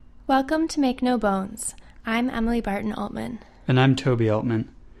Welcome to Make No Bones. I'm Emily Barton Altman. And I'm Toby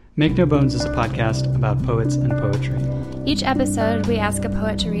Altman. Make No Bones is a podcast about poets and poetry. Each episode, we ask a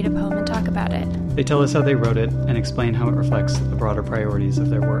poet to read a poem and talk about it. They tell us how they wrote it and explain how it reflects the broader priorities of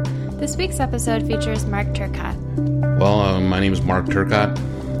their work. This week's episode features Mark Turcott. Well, my name is Mark Turcott.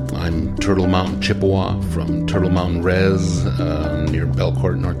 I'm Turtle Mountain Chippewa from Turtle Mountain Res near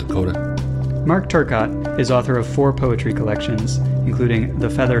Belcourt, North Dakota. Mark Turcott is author of 4 poetry collections, including The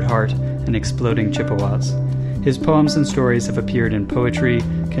Feathered Heart and Exploding Chippewas. His poems and stories have appeared in Poetry,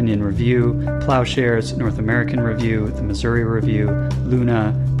 Kenyon Review, Plowshares, North American Review, The Missouri Review,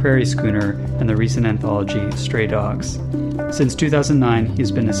 Luna, Prairie Schooner, and the recent anthology Stray Dogs. Since 2009,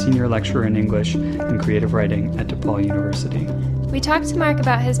 he's been a senior lecturer in English and creative writing at DePaul University. We talked to Mark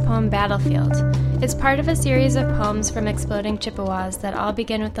about his poem Battlefield. It's part of a series of poems from Exploding Chippewas that all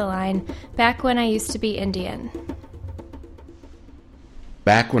begin with the line, "Back when I used to be Indian."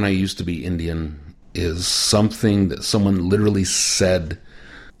 Back when I used to be Indian is something that someone literally said,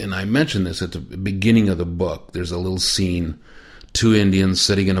 and I mentioned this at the beginning of the book. There's a little scene, 2 Indians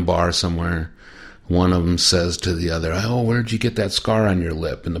sitting in a bar somewhere. One of them says to the other, "Oh, where'd you get that scar on your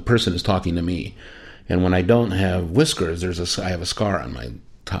lip?" And the person is talking to me. And when I don't have whiskers, I have a scar on my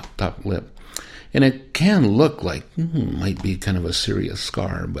top lip. And it can look like, might be kind of a serious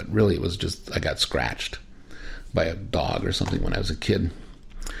scar, but really it was just, I got scratched by a dog or something when I was a kid.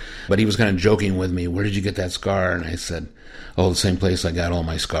 But he was kind of joking with me, "Where did you get that scar?" And I said, "Oh, the same place I got all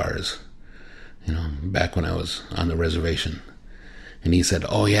my scars, back when I was on the reservation." And he said,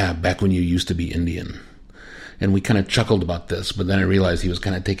 "Oh yeah, back when you used to be Indian." And we kind of chuckled about this, but then I realized he was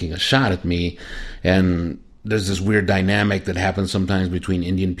kind of taking a shot at me. And there's this weird dynamic that happens sometimes between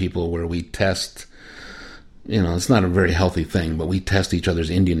Indian people where we test, it's not a very healthy thing, but we test each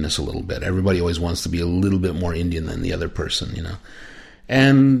other's Indianness a little bit. Everybody always wants to be a little bit more Indian than the other person,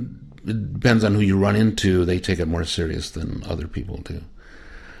 And it depends on who you run into. They take it more serious than other people do.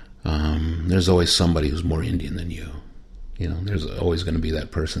 There's always somebody who's more Indian than you. There's always going to be that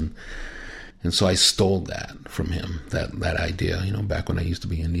person. And so I stole that from him, that idea, back when I used to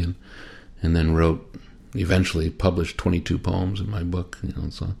be Indian, and then eventually published 22 poems in my book,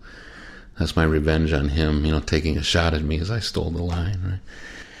 so that's my revenge on him, taking a shot at me as I stole the line, right?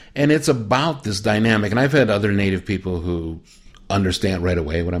 And it's about this dynamic, and I've had other Native people who understand right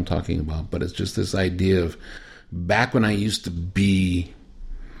away what I'm talking about, but it's just this idea of back when I used to be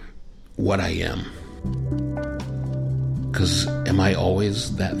what I am. Because am I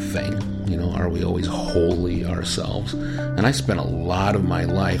always that thing? Are we always wholly ourselves? And I spent a lot of my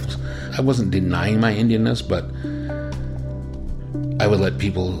life, I wasn't denying my Indianness, but I would let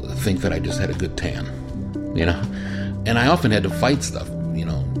people think that I just had a good tan, And I often had to fight stuff,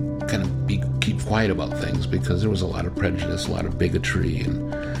 kind of keep quiet about things because there was a lot of prejudice, a lot of bigotry,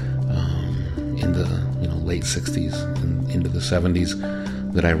 and in the late 60s and into the 70s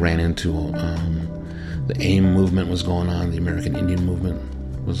that I ran into. The AIM movement was going on, the American Indian movement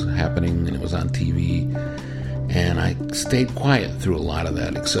was happening, and it was on TV. And I stayed quiet through a lot of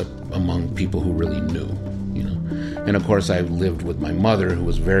that, except among people who really knew, And of course, I lived with my mother, who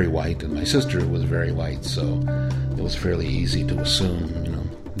was very white, and my sister, who was very white, so it was fairly easy to assume,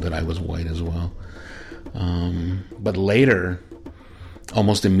 that I was white as well. But later,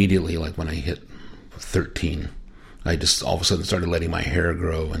 almost immediately, like when I hit 13, I just all of a sudden started letting my hair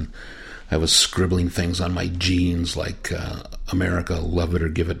grow, and I was scribbling things on my jeans like America, love it or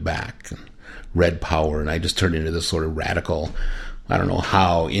give it back, and Red Power, and I just turned into this sort of radical, I don't know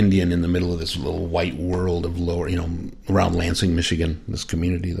how, Indian in the middle of this little white world of lower, around Lansing, Michigan, this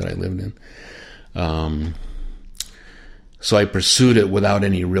community that I lived in. So I pursued it without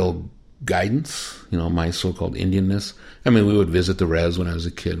any real guidance, my so-called Indianness. I mean, we would visit the res when I was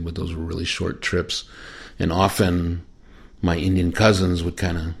a kid with those really short trips, and often my Indian cousins would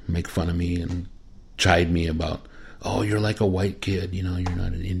kind of make fun of me and chide me about, "Oh, you're like a white kid, you're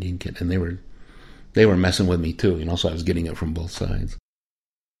not an Indian kid." And they were messing with me too, so I was getting it from both sides.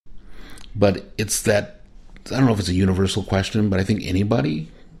 But it's that, I don't know if it's a universal question, but I think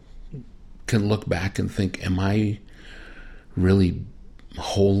anybody can look back and think, am I really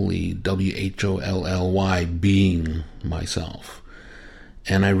wholly, WHOLLY, being myself?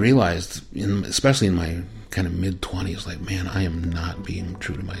 And I realized, especially in my kind of mid-20s, like, man, I am not being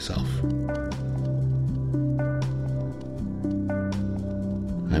true to myself.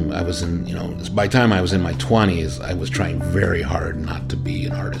 I was in, by the time I was in my 20s, I was trying very hard not to be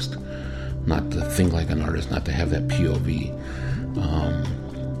an artist, not to think like an artist, not to have that POV,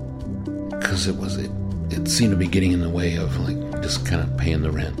 because it seemed to be getting in the way of, like, just kind of paying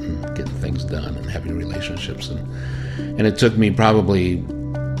the rent and getting things done and having relationships, and it took me probably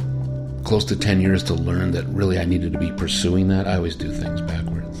close to 10 years to learn that really I needed to be pursuing that. I always do things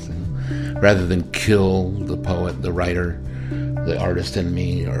backwards. Rather than kill the poet, the writer, the artist in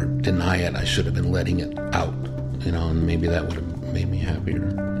me, or deny it, I should have been letting it out, and maybe that would have made me happier.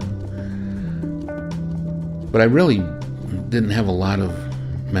 But I really didn't have a lot of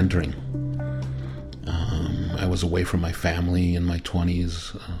mentoring. I was away from my family in my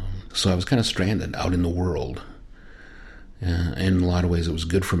 20s, so I was kind of stranded out in the world. And in a lot of ways it was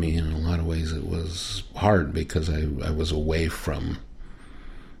good for me, and in a lot of ways it was hard because I was away from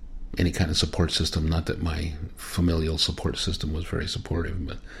any kind of support system. Not that my familial support system was very supportive,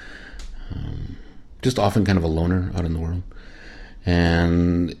 but just often kind of a loner out in the world.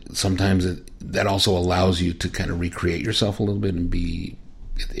 And sometimes that also allows you to kind of recreate yourself a little bit and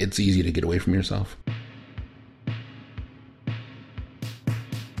it's easy to get away from yourself.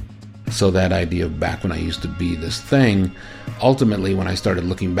 So that idea of back when I used to be this thing, ultimately when I started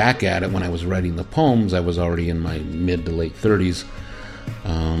looking back at it, when I was writing the poems, I was already in my mid to late 30s.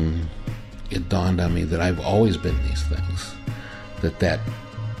 It dawned on me that I've always been these things. That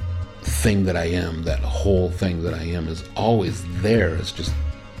thing that I am, that whole thing that I am is always there. It's just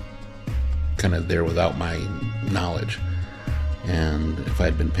kind of there without my knowledge. And if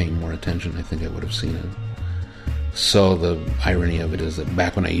I'd been paying more attention, I think I would have seen it. So the irony of it is that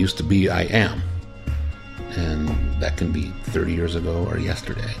back when I used to be, I am. And that can be 30 years ago or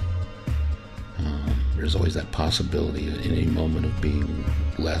yesterday. There's always that possibility in any moment of being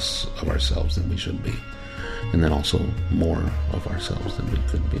less of ourselves than we should be. And then also more of ourselves than we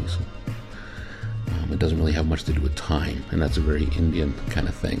could be. So it doesn't really have much to do with time. And that's a very Indian kind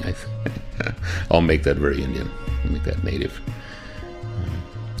of thing. I'll make that very Indian. I'll make that native.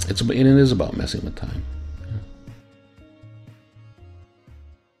 It is about messing with time.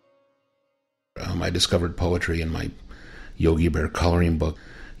 I discovered poetry in my Yogi Bear coloring book,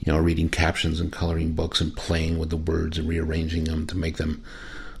 reading captions in coloring books and playing with the words and rearranging them to make them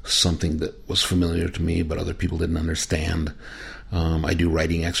something that was familiar to me but other people didn't understand. I do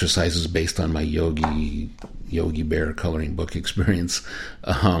writing exercises based on my Yogi Bear coloring book experience.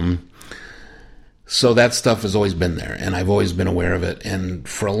 So that stuff has always been there, and I've always been aware of it. And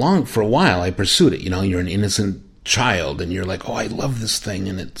for a while, I pursued it. You're an innocent child, and you're like, oh, I love this thing,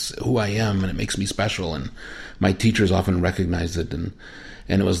 and it's who I am, and it makes me special. And my teachers often recognized it, and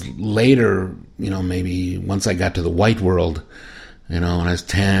it was later, maybe once I got to the white world, when I was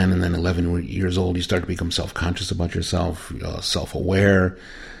 10 and then 11 years old, you start to become self-conscious about yourself, self-aware,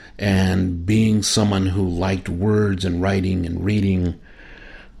 and being someone who liked words and writing and reading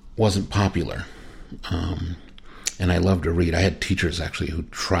wasn't popular. And I loved to read. I had teachers actually who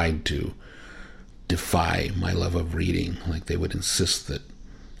tried to defy my love of reading. Like they would insist that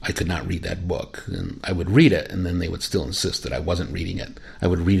I could not read that book, and I would read it, and then they would still insist that I wasn't reading it. I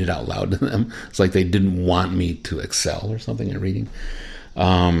would read it out loud to them. It's like they didn't want me to excel or something in reading.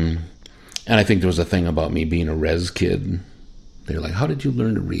 And I think there was a thing about me being a res kid. They're like, how did you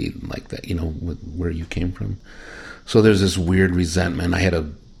learn to read like that, where you came from? So there's this weird resentment. I had a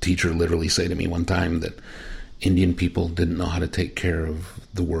teacher literally say to me one time that Indian people didn't know how to take care of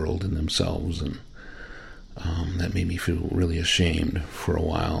the world and themselves, and that made me feel really ashamed for a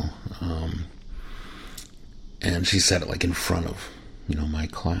while. And she said it like in front of, my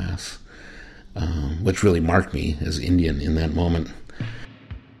class, which really marked me as Indian in that moment.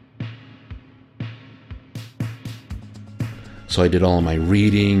 So I did all of my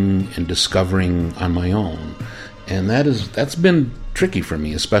reading and discovering on my own. And that's been tricky for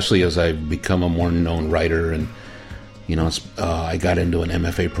me, especially as I've become a more known writer. And, I got into an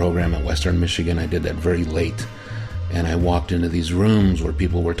MFA program at Western Michigan. I did that very late. And I walked into these rooms where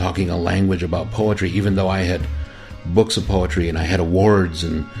people were talking a language about poetry, even though I had books of poetry and I had awards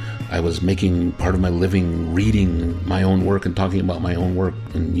and I was making part of my living reading my own work and talking about my own work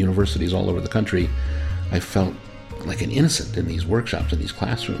in universities all over the country. I felt like an innocent in these workshops, in these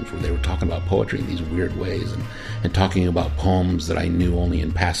classrooms where they were talking about poetry in these weird ways and talking about poems that I knew only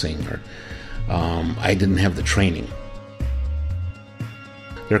in passing, or I didn't have the training.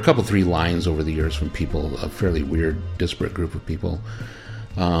 There are a couple, 3 lines over the years from people, a fairly weird, disparate group of people.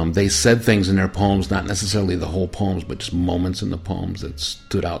 They said things in their poems, not necessarily the whole poems, but just moments in the poems that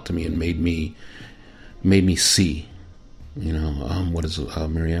stood out to me and made me see. What is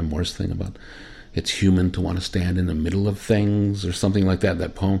Marianne Moore's thing about it's human to want to stand in the middle of things, or something like that,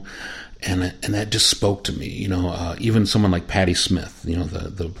 that poem. And that just spoke to me. Even someone like Patti Smith,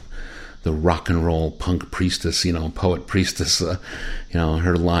 the rock and roll punk priestess, poet priestess,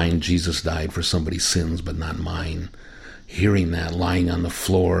 her line, Jesus died for somebody's sins, but not mine, hearing that lying on the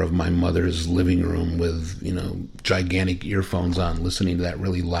floor of my mother's living room with, gigantic earphones on, listening to that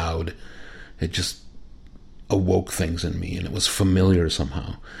really loud, it just awoke things in me, and it was familiar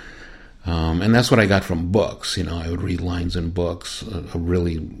somehow. And that's what I got from books. I would read lines in books, a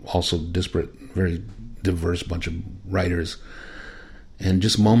really also disparate, very diverse bunch of writers, and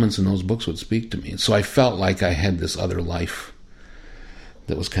just moments in those books would speak to me. So I felt like I had this other life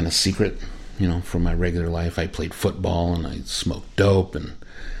that was kind of secret, from my regular life. I played football and I smoked dope, and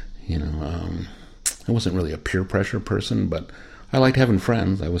I wasn't really a peer pressure person, but I liked having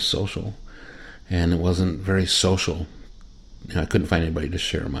friends. I was social, and it wasn't very social. I couldn't find anybody to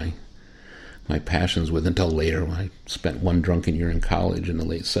share my passions with until later, when I spent one drunken year in college in the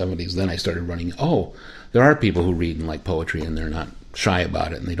late 70s. Then I started running, there are people who read and like poetry, and they're not shy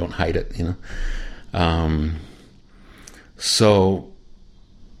about it, and they don't hide it, So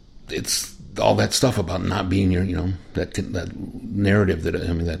it's all that stuff about not being your, that narrative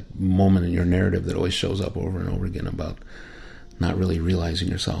that moment in your narrative that always shows up over and over again about not really realizing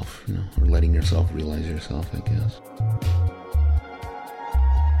yourself, or letting yourself realize yourself, I guess.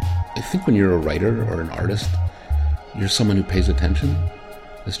 I think when you're a writer or an artist, you're someone who pays attention.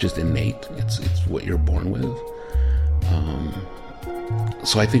 It's just innate. It's what you're born with.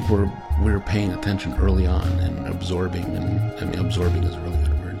 So I think we're paying attention early on and absorbing, and absorbing is a really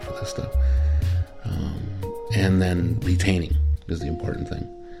good word for this stuff. And then retaining is the important thing.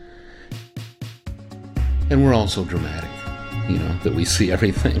 And we're also dramatic, that we see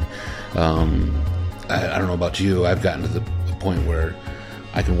everything. I don't know about you. I've gotten to the point where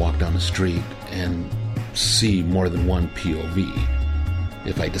I can walk down the street and see more than one POV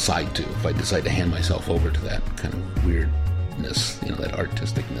if I decide to hand myself over to that kind of weirdness, that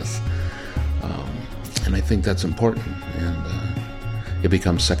artisticness. And I think that's important, and it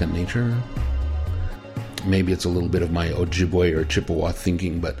becomes second nature. Maybe it's a little bit of my Ojibwe or Chippewa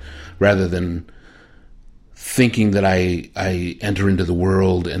thinking, but rather than thinking that I enter into the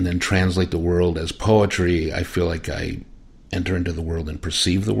world and then translate the world as poetry, I feel like I enter into the world and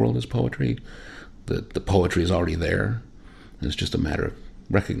perceive the world as poetry. The poetry is already there, and it's just a matter of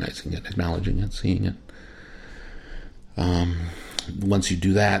recognizing it, acknowledging it, seeing it. Once you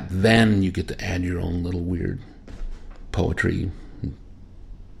do that, then you get to add your own little weird poetry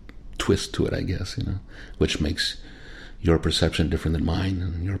twist to it, I guess, which makes your perception different than mine,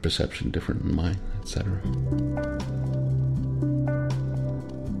 and your perception different than mine, etc.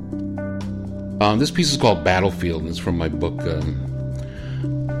 This piece is called Battlefield, and it's from my book,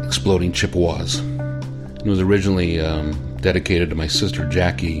 Exploding Chippewas. It was originally dedicated to my sister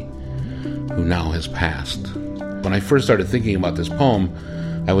Jackie, who now has passed. When I first started thinking about this poem,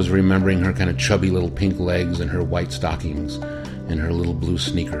 I was remembering her kind of chubby little pink legs and her white stockings and her little blue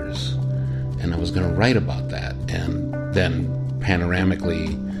sneakers. And I was going to write about that. And then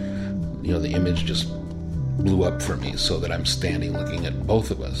panoramically, the image just blew up for me so that I'm standing looking at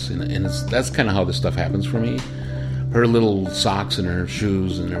both of us. And that's kind of how this stuff happens for me. Her little socks and her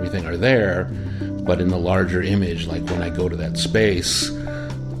shoes and everything are there, but in the larger image, like when I go to that space,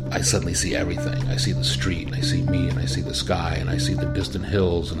 I suddenly see everything. I see the street, and I see me, and I see the sky, and I see the distant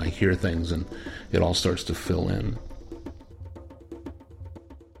hills, and I hear things, and it all starts to fill in.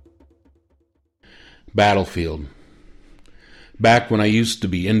 Battlefield. Back when I used to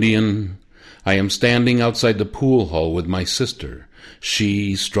be Indian, I am standing outside the pool hall with my sister.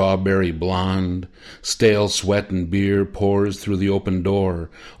 She, strawberry blonde, stale sweat and beer pours through the open door.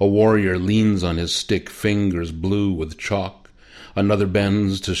 A warrior leans on his stick, fingers blue with chalk. Another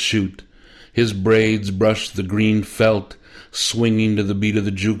bends to shoot. His braids brush the green felt, swinging to the beat of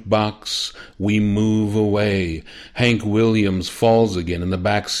the jukebox. We move away. Hank Williams falls again in the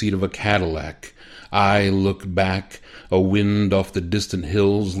back seat of a Cadillac. I look back. A wind off the distant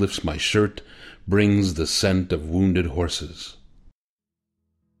hills lifts my shirt, brings the scent of wounded horses.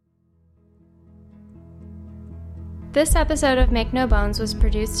 This episode of Make No Bones was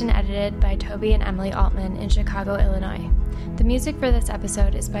produced and edited by Toby and Emily Altman in Chicago, Illinois. The music for this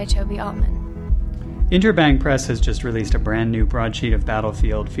episode is by Toby Altman. Interbang Press has just released a brand new broadsheet of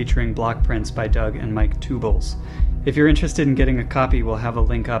Battlefield featuring block prints by Doug and Mike Tubles. If you're interested in getting a copy, we'll have a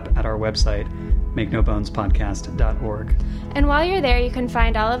link up at our website, makenobonespodcast.org. And while you're there, you can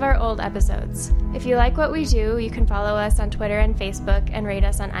find all of our old episodes. If you like what we do, you can follow us on Twitter and Facebook and rate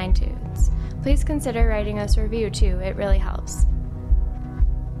us on iTunes. Please consider writing us a review too, it really helps.